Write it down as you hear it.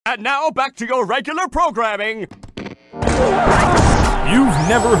And now back to your regular programming. You've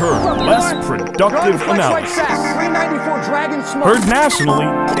never heard less productive analysis. Heard nationally,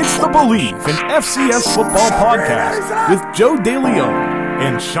 it's the Believe in FCS Football podcast with Joe DeLeon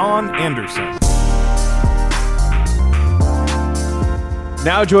and Sean Anderson.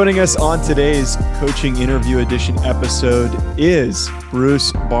 Now joining us on today's Coaching Interview Edition episode is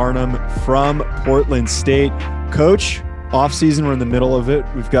Bruce Barnum from Portland State. Coach, off-season, we're in the middle of it.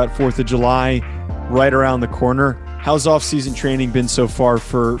 We've got 4th of July right around the corner. How's off-season training been so far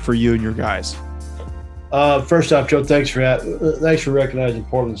for you and your guys? First off, Joe, thanks for recognizing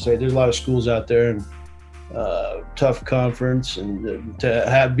Portland State. There's a lot of schools out there, and tough conference, and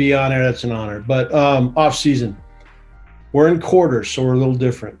to be on there, that's an honor. But off-season, we're in quarters, so we're a little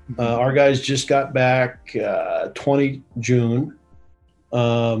different. Our guys just got back 20 June.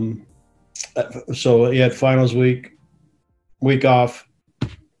 So he had finals week off,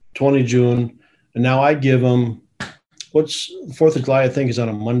 20 June, and now I give them. What's 4th of July, I think, is on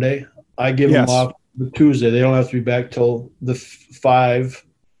a Monday. I give them off the Tuesday. They don't have to be back till the 5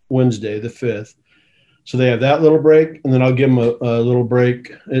 Wednesday, the 5th. So they have that little break, and then I'll give them a little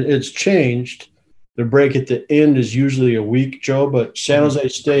break. It's changed. The break at the end is usually a week, Joe, but San Jose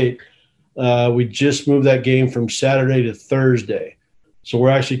State, we just moved that game from Saturday to Thursday. So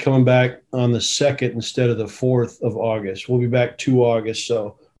we're actually coming back on the 2nd instead of the 4th of August. We'll be back 2 August.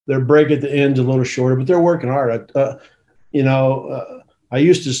 So their break at the end is a little shorter, but they're working hard. I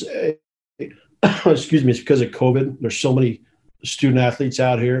used to say, excuse me, it's because of COVID. There's so many student athletes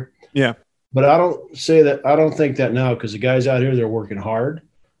out here. Yeah. But I don't think that now, because the guys out here, they're working hard.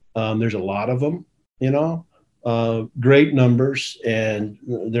 There's a lot of them, great numbers, and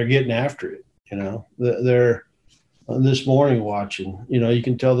they're getting after it. They're this morning watching, you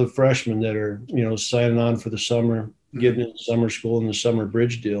can tell the freshmen that are, signing on for the summer, getting into summer school and the summer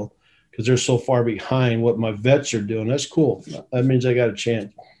bridge deal, because they're so far behind what my vets are doing. That's cool. That means I got a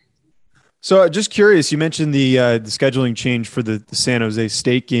chance. So just curious, you mentioned the scheduling change for the San Jose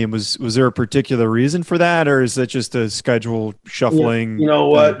State game. Was there a particular reason for that, or is that just a schedule shuffling? You know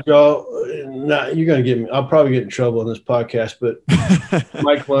what, Joe? You're going to get me. I'll probably get in trouble on this podcast, but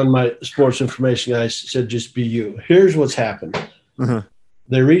Mike Lund, my sports information guy, said just be you. Here's what's happened. Uh-huh.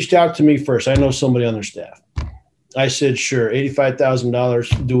 They reached out to me first. I know somebody on their staff. I said, sure,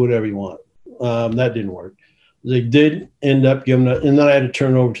 $85,000, do whatever you want. That didn't work. They did end up giving it, and then I had to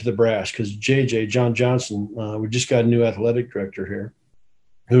turn it over to the brass because John Johnson, we just got a new athletic director here,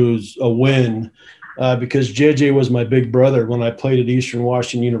 who's a win because JJ was my big brother when I played at Eastern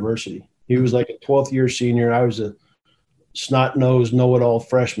Washington University. He was like a 12th year senior. I was a snot-nosed, know-it-all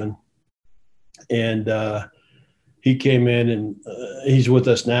freshman. And he came in, and he's with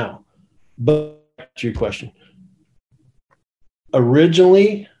us now. But to your question,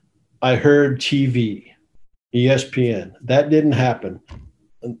 originally I heard TV. ESPN. That didn't happen.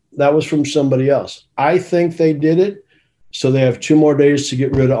 That was from somebody else. I think they did it so they have 2 more days to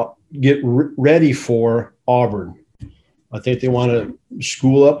get ready for Auburn. I think they want to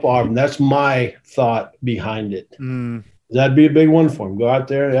school up Auburn. That's my thought behind it. That'd be a big one for them. Go out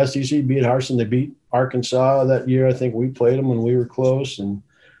there, SEC beat Harsin. They beat Arkansas that year. I think we played them when we were close, and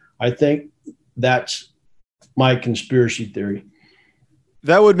I think that's my conspiracy theory.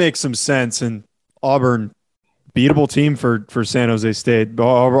 That would make some sense, and Auburn – beatable team for San Jose State.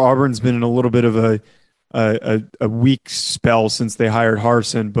 Auburn's been in a little bit of a weak spell since they hired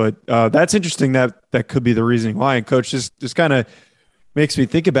Harsin, but that's interesting. That could be the reasoning why. And Coach, just kind of makes me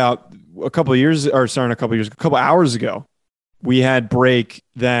think about a couple hours ago, we had break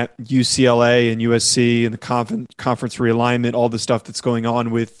that UCLA and USC and the conference realignment, all the stuff that's going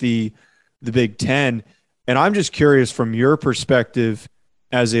on with the Big Ten. And I'm just curious from your perspective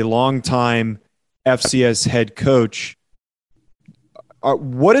as a longtime FCS head coach,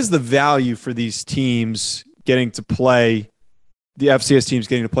 what is the value for these teams getting to play, the FCS teams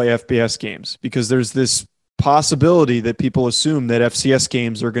getting to play FBS games? Because there's this possibility that people assume that FCS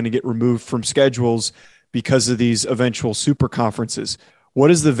games are going to get removed from schedules because of these eventual super conferences.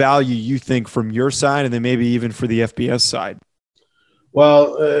 What is the value you think from your side, and then maybe even for the FBS side?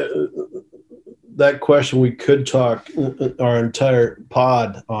 Well, that question we could talk our entire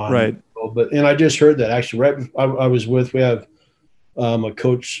pod on. Right. And I just heard that actually right before we have a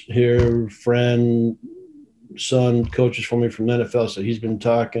coach here, friend, son, coaches for me from the NFL. So he's been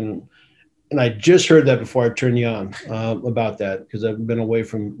talking, and I just heard that before I turned you on about that, because I've been away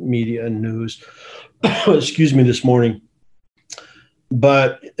from media and news, excuse me, this morning.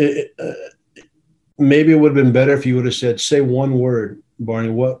 But maybe it would have been better if you would have said, say one word, Barney.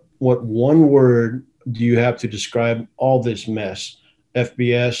 What one word do you have to describe all this mess?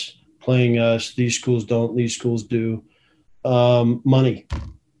 FBS playing us. These schools don't. These schools do. Money.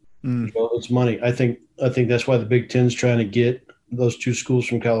 It's money. I think that's why the Big Ten's trying to get those two schools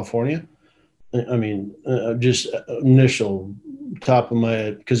from California. I mean, just initial top of my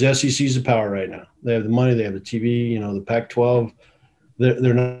head, because the SEC is the power right now. They have the money. They have the TV. The Pac-12.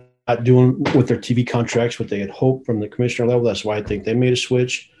 They're not doing with their TV contracts what they had hoped from the commissioner level. That's why I think they made a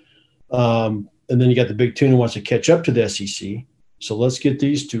switch. And then you got the Big Ten who wants to catch up to the SEC. So let's get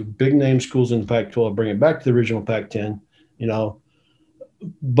these two big name schools in the Pac-12, bring it back to the original Pac-10.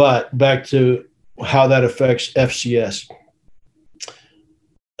 But back to how that affects FCS.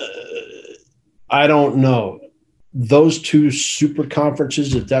 I don't know. Those two super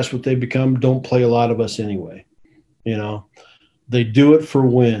conferences, if that's what they become, don't play a lot of us anyway. They do it for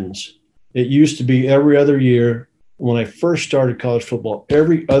wins. It used to be every other year when I first started college football,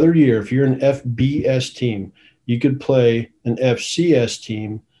 every other year, if you're an FBS team, you could play an FCS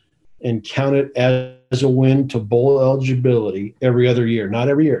team and count it as a win to bowl eligibility every other year, not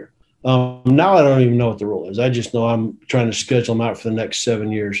every year. Now I don't even know what the rule is. I just know I'm trying to schedule them out for the next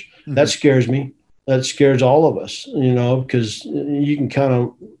 7 years. Mm-hmm. That scares me. That scares all of us, because you can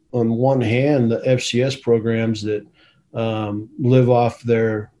count on one hand the FCS programs that live off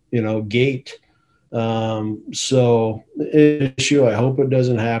their, gate. So issue, I hope it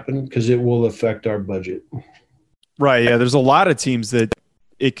doesn't happen because it will affect our budget. Right. Yeah. There's a lot of teams that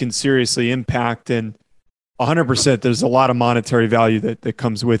it can seriously impact, and 100%, there's a lot of monetary value that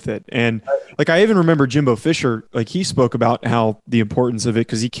comes with it. And I even remember Jimbo Fisher, he spoke about how the importance of it,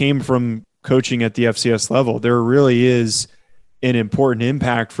 because he came from coaching at the FCS level. There really is an important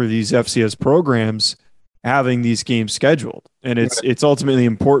impact for these FCS programs having these games scheduled. And it's ultimately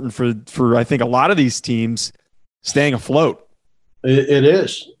important for I think a lot of these teams staying afloat. It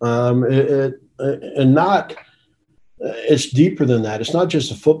is. It's deeper than that. It's not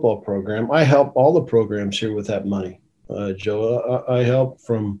just a football program. I help all the programs here with that money, Joe. I help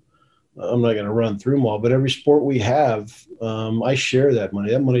from, I'm not going to run through them all, but every sport we have, I share that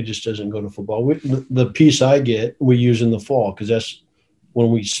money. That money just doesn't go to football. The piece I get, we use in the fall, because that's when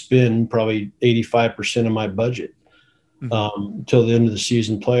we spend probably 85% of my budget till the end of the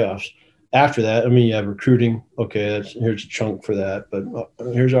season playoffs. After that, you have recruiting. Okay, here's a chunk for that, but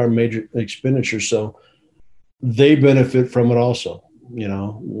here's our major expenditure. So they benefit from it also.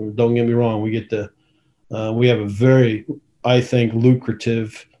 Don't get me wrong. We have a very, I think,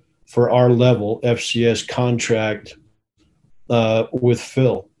 lucrative for our level FCS contract with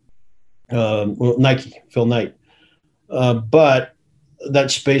Phil Knight. But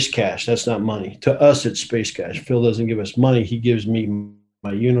that's space cash. That's not money. To us, it's space cash. Phil doesn't give us money. He gives me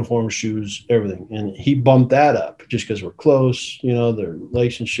my uniform, shoes, everything. And he bumped that up just because we're close, their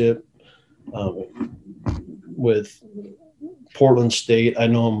relationship with Portland State. I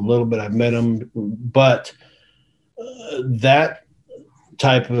know him a little bit. I've met him. But that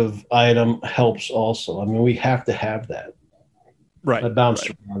type of item helps also. We have to have that. Right. I bounced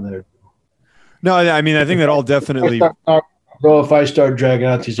around there. No, I think that all definitely – Bro, if I start dragging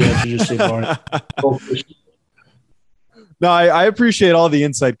out these answers, just say Barney. No, I appreciate all the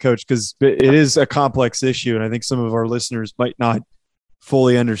insight, Coach, because it is a complex issue, and I think some of our listeners might not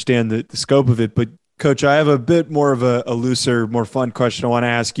fully understand the scope of it. But, Coach, I have a bit more of a looser, more fun question I want to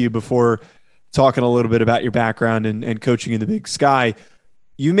ask you before talking a little bit about your background and coaching in the Big Sky.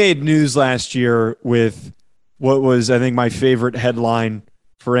 You made news last year with what was, I think, my favorite headline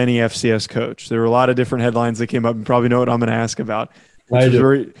for any FCS coach. There were a lot of different headlines that came up, and probably know what I'm going to ask about.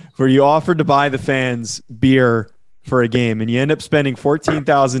 Where you offered to buy the fans beer for a game, and you end up spending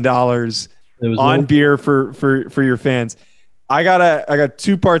 $14,000 on beer for your fans. I got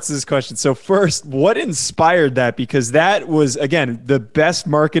two parts to this question. So first, what inspired that? Because that was, again, the best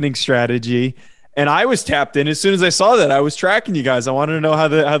marketing strategy. And I was tapped in as soon as I saw that. I was tracking you guys. I wanted to know how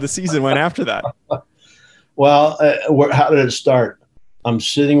the season went after that. Well, how did it start? I'm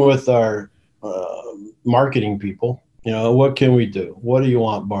sitting with our marketing people. What can we do? What do you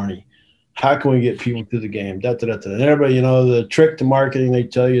want, Barney? How can we get people to the game? And everybody, the trick to marketing, they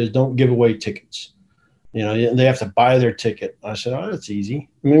tell you, is don't give away tickets. They have to buy their ticket. I said, oh, that's easy.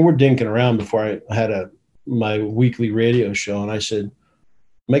 We're dinking around before I had my weekly radio show, and I said,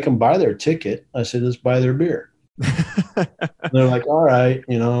 make them buy their ticket. I said, let's buy their beer. They're like, all right,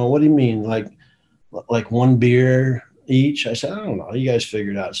 what do you mean? Like one beer each? I said, I don't know. You guys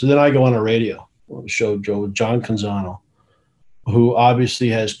figure it out. So then I go on a radio show, Joe, with John Canzano, who obviously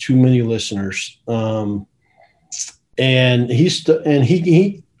has too many listeners. And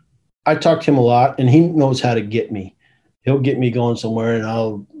I talk to him a lot, and he knows how to get me. He'll get me going somewhere, and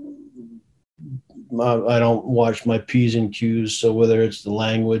I'll I don't watch my P's and Q's. So whether it's the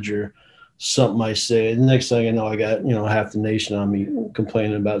language or something I say, the next thing I know, I got, half the nation on me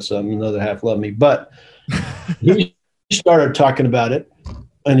complaining about something, another half love me. But he started talking about it,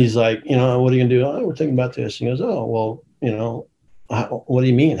 and he's like, what are you gonna do? Oh, we're thinking about this. He goes, oh, well, what do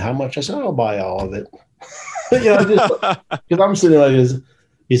you mean? How much? I said, I'll buy all of it. Because I'm sitting like this.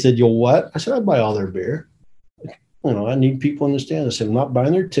 He said, you'll what? I said, I'll buy all their beer. I need people in the stand. I said, I'm not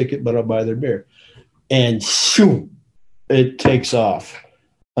buying their ticket, but I'll buy their beer. And shoo, it takes off.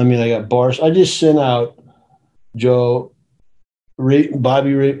 I mean, I got bars. I just sent out Joe,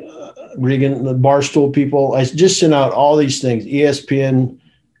 Bobby Regan, the Barstool people. I just sent out all these things, ESPN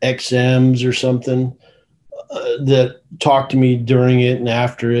XMs or something that talked to me during it and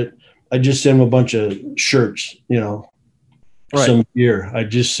after it. I just sent them a bunch of shirts, some gear. I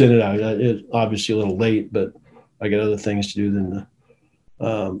just sent it out. It's obviously a little late, but I got other things to do than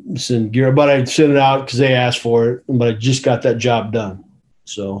send gear. But I sent it out because they asked for it, but I just got that job done.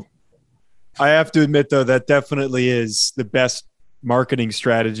 So I have to admit, though, that definitely is the best marketing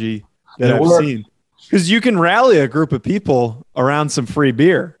strategy that I've seen, because you can rally a group of people around some free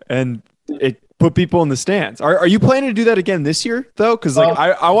beer and it put people in the stands. Are you planning to do that again this year, though? Because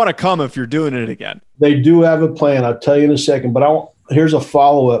I want to come if you're doing it again. They do have a plan. I'll tell you in a second. But here's a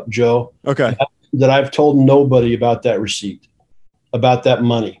follow-up, Joe. Okay. That I've told nobody about that receipt, about that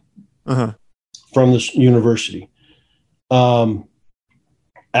money from this university.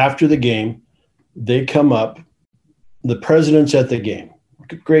 After the game, they come up. The president's at the game.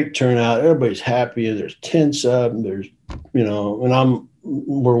 Great turnout. Everybody's happy. There's tents up. There's, and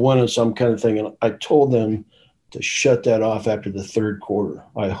we're winning some kind of thing. And I told them to shut that off after the third quarter.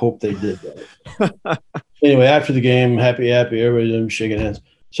 I hope they did that. Anyway, after the game, happy, everybody's shaking hands.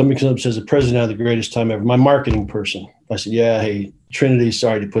 Somebody comes up and says, the president had the greatest time ever. My marketing person. I said, yeah, hey, Trinity,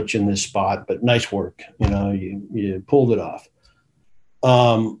 sorry to put you in this spot, but nice work. You pulled it off.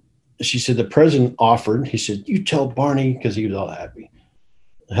 She said, the president offered, he said, you tell Barney, because he was all happy.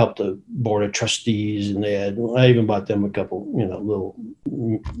 Helped the board of trustees, and I even bought them a couple, little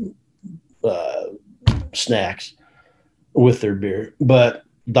snacks with their beer. But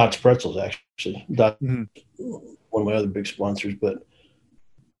Dot's Pretzels, actually. Dot, one of my other big sponsors, but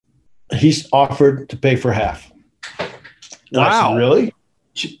he's offered to pay for half. Wow. Said, really?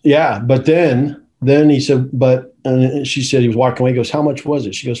 Yeah. But then he said, and she said he was walking away. He goes, how much was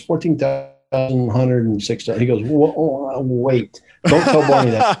it? She goes, $14,106. He goes, wait, don't tell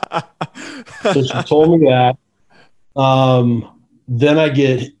Barney that. So she told me that. Then I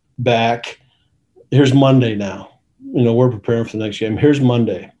get back. Here's Monday now. We're preparing for the next game. Here's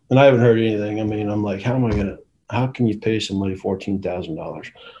Monday. And I haven't heard anything. I mean, I'm like, how can you pay somebody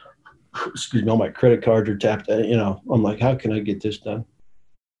 $14,000? Excuse me, all my credit cards are tapped. I'm like, how can I get this done?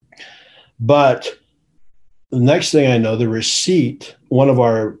 But the next thing I know, the receipt, one of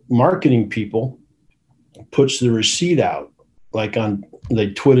our marketing people puts the receipt out, they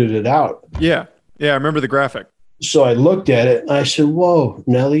tweeted it out. Yeah. Yeah. I remember the graphic. So I looked at it and I said, whoa,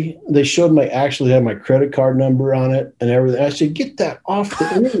 Nelly, they showed actually had my credit card number on it and everything. I said, get that off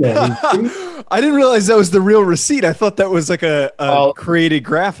the internet. I didn't realize that was the real receipt. I thought that was like a created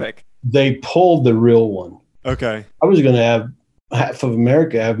graphic. They pulled the real one. Okay. I was going to have half of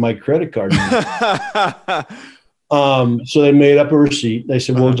America have my credit card number. So they made up a receipt. They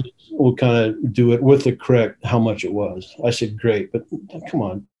said, we'll kind of do it with the correct how much it was. I said, great, but come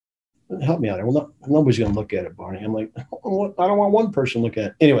on, help me out here. Well, nobody's going to look at it, Barney. I'm like, I don't want one person to look at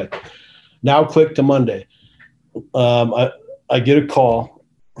it. Anyway, now click to Monday. I get a call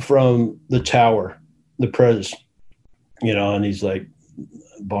from the tower, the pres, and he's like,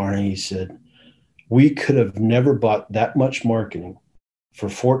 Barney, he said, we could have never bought that much marketing for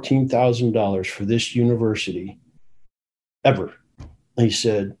 $14,000 for this university ever. And he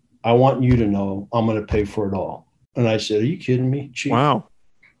said, I want you to know I'm going to pay for it all. And I said, are you kidding me, Chief? Wow.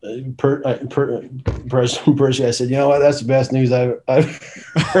 President Percy, I said, you know what? That's the best news I've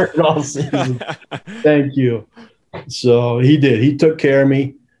heard all season. Thank you. So he did. He took care of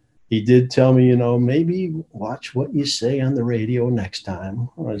me. He did tell me, maybe watch what you say on the radio next time.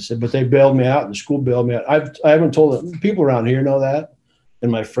 I said, but they bailed me out. The school bailed me out. I haven't told it. People around here know that, and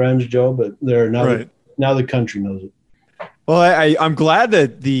my friends, Joe, but they're now now the country knows it. Well, I'm glad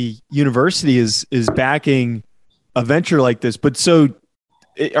that the university is backing a venture like this. But so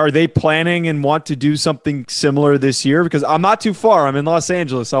are they planning and want to do something similar this year? Because I'm not too far. I'm in Los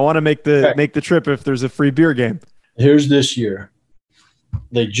Angeles. I want to make the trip if there's a free beer game. Here's this year.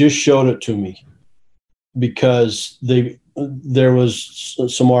 They just showed it to me because there was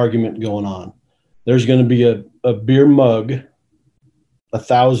some argument going on. There's going to be a beer mug,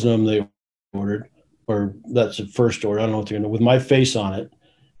 1,000 of them they ordered, or that's the first order. I don't know what they're going to with my face on it.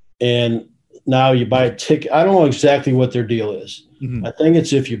 And now you buy a ticket. I don't know exactly what their deal is. Mm-hmm. I think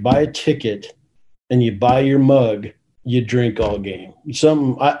it's if you buy a ticket and you buy your mug, you drink all game.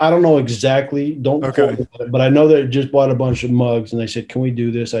 I don't know exactly. Don't quote me on it, but I know they just bought a bunch of mugs and they said, "Can we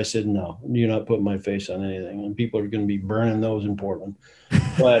do this?" I said, "No, you're not putting my face on anything." And people are going to be burning those in Portland.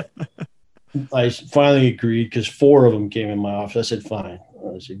 But I finally agreed because 4 of them came in my office. I said, "Fine."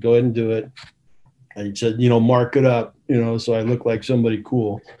 I said, "Go ahead and do it." I said, mark it up, so I look like somebody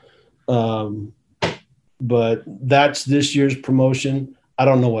cool. But that's this year's promotion. I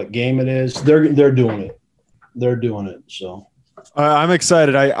don't know what game it is. They're doing it. They're doing it. So I'm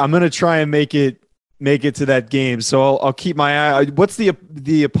excited. I'm going to try and make it to that game. So I'll keep my eye. What's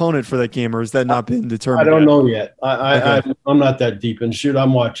the opponent for that game, or has that not been determined? I don't know yet. I'm not that deep. And shoot,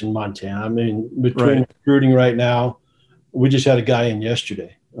 I'm watching Montana. I mean, between recruiting right now, we just had a guy in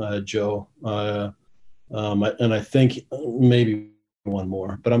yesterday, Joe, and I think maybe one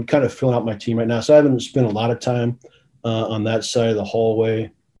more. But I'm kind of filling out my team right now, so I haven't spent a lot of time on that side of the hallway.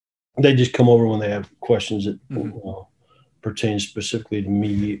 They just come over when they have questions that pertain specifically to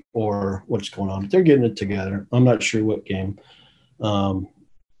me or what's going on. They're getting it together. I'm not sure what game.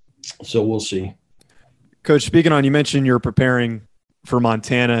 So we'll see. Coach, speaking on, you mentioned you're preparing for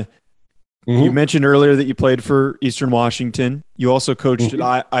Montana. Mm-hmm. You mentioned earlier that you played for Eastern Washington. You also coached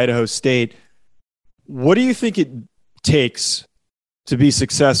at Idaho State. What do you think it takes to be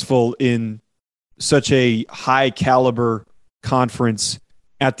successful in such a high caliber conference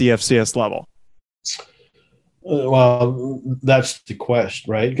at the FCS level? Well, that's the quest,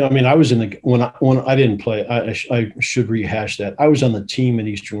 right? I mean, I was when I didn't play. I should rehash that. I was on the team at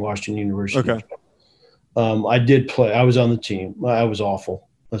Eastern Washington University. Okay. I did play. I was on the team. I was awful.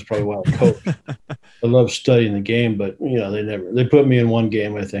 That's probably why I coached. I love studying the game, but they put me in one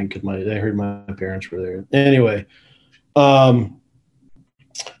game, I think, because they heard my parents were there. Anyway,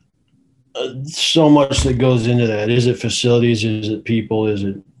 so much that goes into that. Is it facilities? Is it people? Is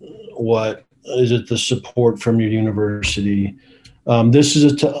it what? Is it the support from your university? This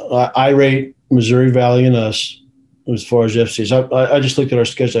is I rate Missouri Valley and us as far as FCS. I just looked at our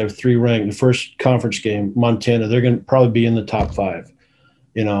schedule. I have 3 ranked. The first conference game, Montana, they're going to probably be in the top 5,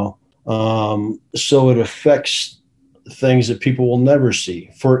 So it affects things that people will never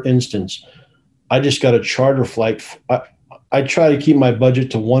see. For instance, I just got a charter flight. I try to keep my budget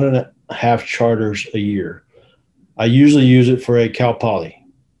to 1.5 charters a year. I usually use it for a Cal Poly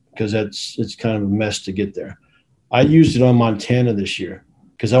because it's kind of a mess to get there. I used it on Montana this year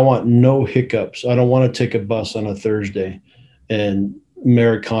because I want no hiccups. I don't want to take a bus on a Thursday and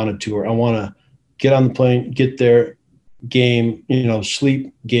Americana tour. I want to get on the plane, get there, game,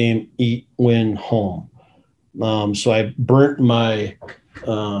 sleep, game, eat, win, home. So I burnt my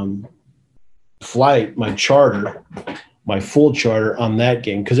flight, my charter, my full charter on that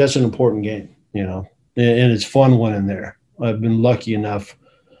game because that's an important game, and it's fun winning there. I've been lucky enough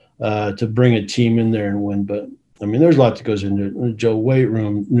to bring a team in there and win, but I mean, there's a lot that goes into it. Joe, weight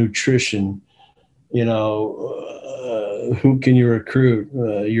room, nutrition, who can you recruit,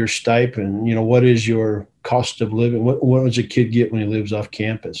 your stipend, what is your cost of living? What does a kid get when he lives off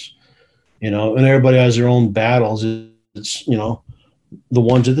campus? And everybody has their own battles. It's, the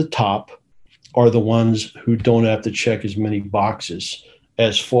ones at the top are the ones who don't have to check as many boxes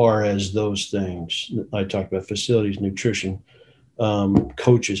as far as those things. I talked about facilities, nutrition,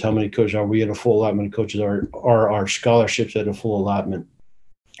 coaches. How many coaches are we at a full allotment? Coaches are our scholarships at a full allotment?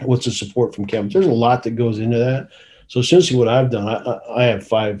 What's the support from campus? There's a lot that goes into that. So essentially what I've done, I have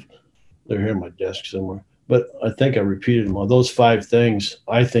 5, they're here on my desk somewhere, but I think I repeated them all. Those 5 things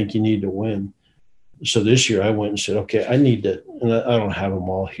I think you need to win. So this year I went and said, okay, I need to, and I don't have them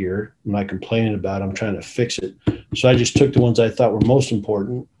all here. I'm not complaining about it. I'm trying to fix it. So I just took the ones I thought were most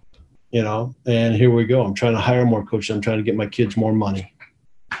important, and here we go. I'm trying to hire more coaches. I'm trying to get my kids more money,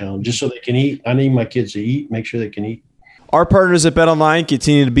 just so they can eat. I need my kids to eat, make sure they can eat. Our partners at BetOnline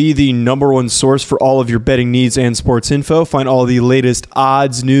continue to be the #1 source for all of your betting needs and sports info. Find all the latest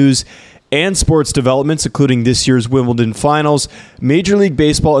odds, news, and sports developments, including this year's Wimbledon Finals, Major League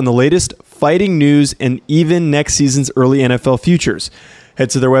Baseball, and the latest fighting news, and even next season's early NFL futures. Head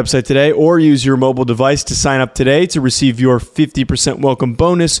to their website today or use your mobile device to sign up today to receive your 50% welcome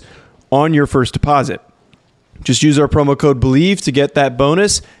bonus on your first deposit. Just use our promo code BELIEVE to get that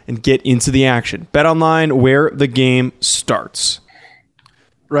bonus and get into the action. BetOnline, where the game starts.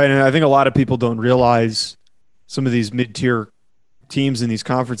 Right, and I think a lot of people don't realize some of these mid-tier teams in these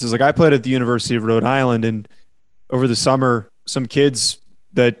conferences. Like I played at the University of Rhode Island, and over the summer, some kids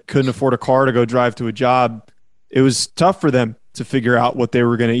that couldn't afford a car to go drive to a job, it was tough for them to figure out what they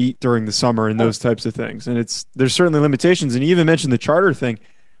were going to eat during the summer and those types of things. And there's certainly limitations. And you even mentioned the charter thing.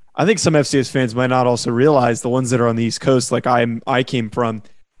 I think some FCS fans might not also realize, the ones that are on the East Coast, like I came from,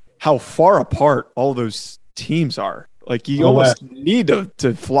 how far apart all those teams are. Like you almost need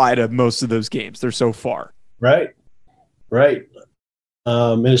to fly to most of those games. They're so far. Right.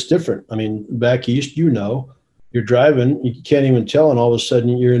 And it's different. I mean, back east, you're driving, you can't even tell, and all of a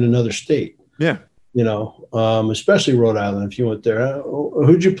sudden you're in another state. Yeah. Especially Rhode Island. If you went there,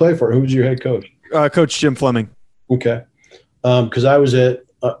 who'd you play for? Who was your head coach? Coach Jim Fleming. Okay. Because I was at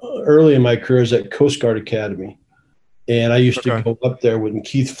early in my career, I was at Coast Guard Academy, and I used to go up there when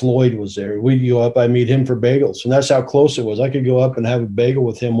Keith Floyd was there. We'd go up, I meet him for bagels, and that's how close it was. I could go up and have a bagel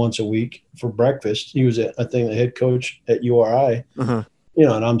with him once a week for breakfast. He was, I think, the head coach at URI. Uh-huh.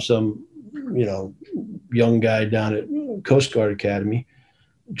 And I'm some, young guy down at Coast Guard Academy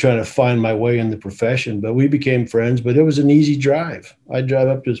trying to find my way in the profession. But we became friends, but it was an easy drive. I'd drive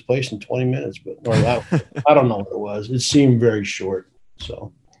up to his place in 20 minutes, I don't know what it was. It seemed very short.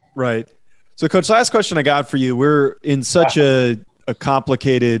 So, right. So, Coach, last question I got for you. We're in such a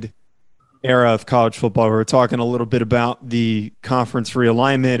complicated era of college football. We're talking a little bit about the conference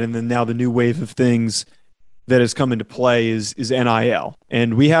realignment, and then now the new wave of things that has come into play is NIL.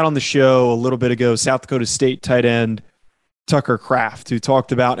 And we had on the show a little bit ago South Dakota State tight end Tucker Kraft, who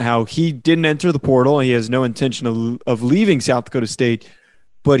talked about how he didn't enter the portal. He has no intention of leaving South Dakota State,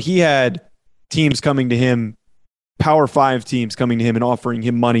 but he had teams coming to him, Power 5 teams coming to him and offering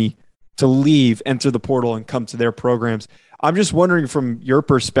him money to leave, enter the portal, and come to their programs. I'm just wondering, from your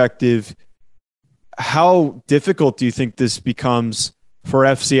perspective, how difficult do you think this becomes for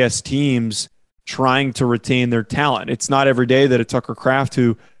FCS teams trying to retain their talent? It's not every day that a Tucker Kraft,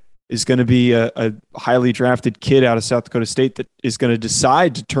 who is going to be a highly drafted kid out of South Dakota State, that is going to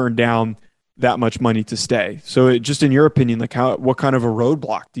decide to turn down that much money to stay. So just in your opinion, like what kind of a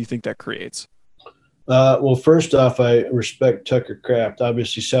roadblock do you think that creates? Well, first off, I respect Tucker Kraft.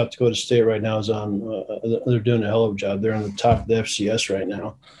 Obviously, South Dakota State right now is they're doing a hell of a job. They're on the top of the FCS right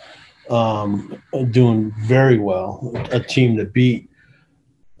now, doing very well, a team to beat.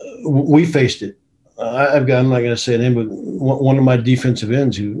 We faced it. I'm not going to say a name, but one of my defensive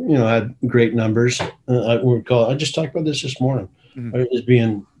ends who, had great numbers. I just talked about this morning, is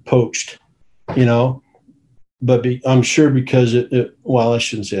being poached, but I'm sure because I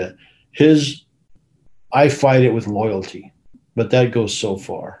shouldn't say that. I fight it with loyalty, but that goes so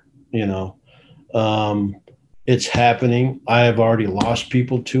far, it's happening. I have already lost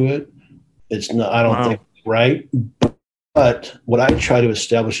people to it. It's not, I don't think it's right. But what I try to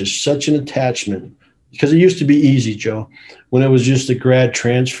establish is such an attachment, because it used to be easy, Joe. When it was just a grad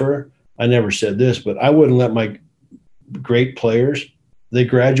transfer, I never said this, but I wouldn't let my great players, they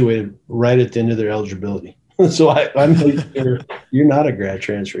graduated right at the end of their eligibility. So I'm sure you're not a grad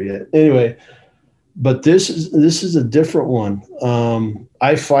transfer yet. Anyway, but this is a different one.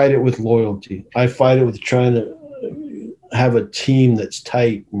 I fight it with loyalty. I fight it with trying to have a team that's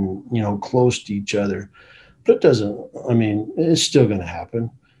tight and, close to each other. But it's still going to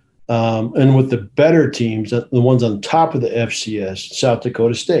happen. And with the better teams, the ones on top of the FCS, South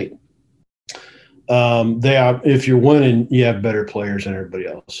Dakota State, if you're winning, you have better players than everybody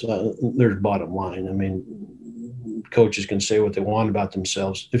else. There's bottom line. Coaches can say what they want about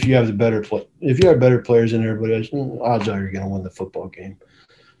themselves. If you have better players than everybody else, odds are you're going to win the football game.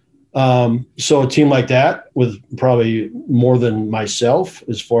 So a team like that, with probably more than myself,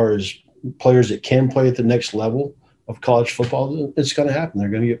 as far as players that can play at the next level of college football, it's going to happen. They're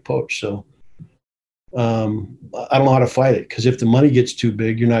going to get poached. So I don't know how to fight it, because if the money gets too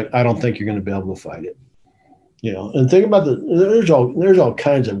big, I don't think you're going to be able to fight it. And think about there's all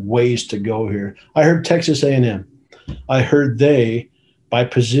kinds of ways to go here. I heard Texas A&M. I heard by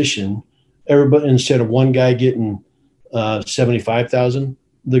position, everybody, instead of one guy getting $75,000,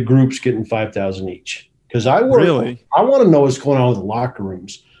 the group's getting $5,000 each. Because I want to know what's going on with the locker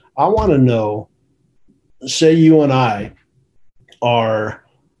rooms. I want to know, say you and I are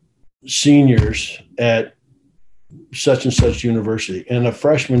seniors at such and such university, and a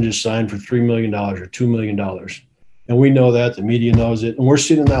freshman just signed for $3 million or $2 million. And we know that, the media knows it, and we're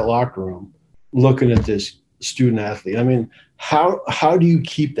sitting in that locker room looking at this student athlete. How do you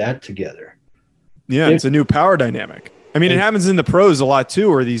keep that together? Yeah, it's a new power dynamic. It happens in the pros a lot too,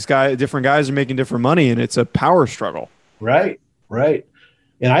 where different guys are making different money, and it's a power struggle. Right.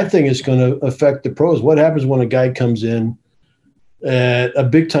 And I think it's going to affect the pros. What happens when a guy comes in at a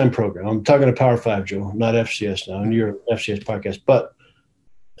big-time program? I'm talking to Power 5, Joe, not FCS now, and you're an FCS podcast. But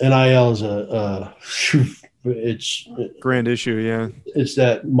NIL is it's grand issue, yeah. It's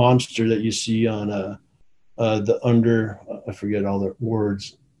that monster that you see on I forget all the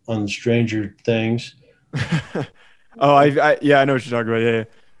words on Stranger Things. I know what you're talking about. Yeah.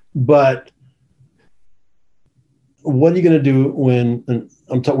 But what are you going to do when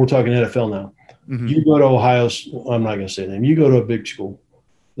we're talking NFL now? Mm-hmm. You go to Ohio. I'm not going to say the name. You go to a big school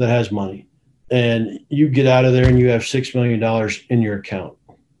that has money, and you get out of there and you have $6 million in your account.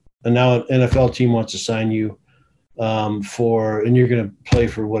 And now an NFL team wants to sign you and you're going to play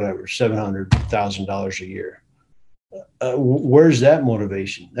for whatever, $700,000 a year. Where's that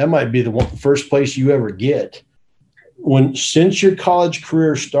motivation? That might be the first place you ever get since your college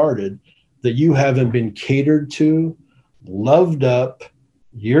career started, that you haven't been catered to, loved up.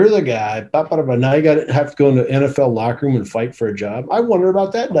 You're the guy. Now you have to go into NFL locker room and fight for a job. I wonder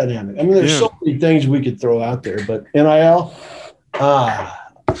about that dynamic. I mean, there's so many things we could throw out there, but NIL,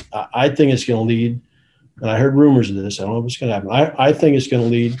 I think it's going to lead, and I heard rumors of this. I don't know if it's going to happen. I think it's going to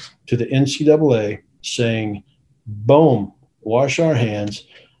lead to the NCAA saying, boom, wash our hands.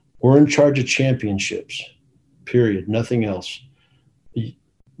 We're in charge of championships, period, nothing else.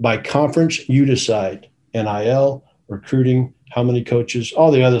 By conference, you decide. NIL, recruiting, how many coaches,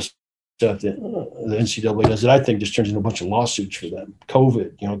 all the other stuff that the NCAA does that I think just turns into a bunch of lawsuits for them.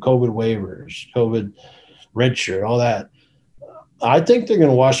 COVID waivers, COVID redshirt, all that. I think they're going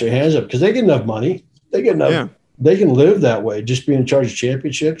to wash their hands up because they get enough money. They get enough. Yeah. They can live that way, just being in charge of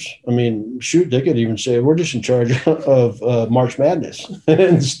championships. I mean, shoot, they could even say we're just in charge of March Madness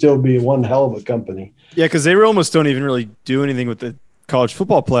and still be one hell of a company. Yeah, because they almost don't even really do anything with the college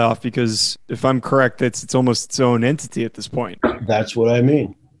football playoff because, if I'm correct, it's almost its own entity at this point. That's what I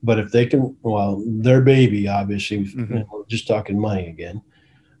mean. But if they can, well, their baby, obviously, just talking money again,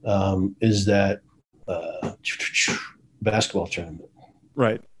 is that basketball tournament.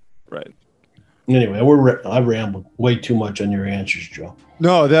 Right. Anyway, I rambled way too much on your answers, Joe.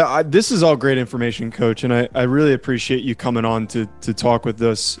 No, this is all great information, Coach, and I really appreciate you coming on to talk with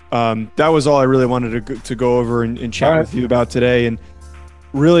us. That was all I really wanted to go over and chat with you about today, and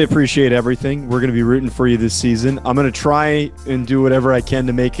really appreciate everything. We're going to be rooting for you this season. I'm going to try and do whatever I can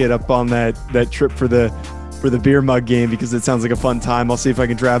to make it up on that trip for the beer mug game because it sounds like a fun time. I'll see if I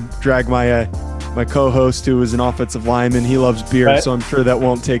can drag my co-host, who is an offensive lineman. He loves beer, so I'm sure that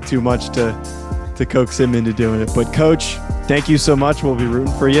won't take too much to coax him into doing it. But Coach, thank you so much. We'll be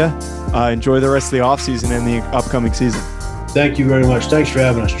rooting for you. Enjoy the rest of the offseason and the upcoming season. Thank you very much. Thanks for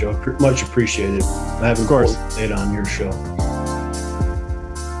having us, Joe. Much appreciated. I haven't date on your show.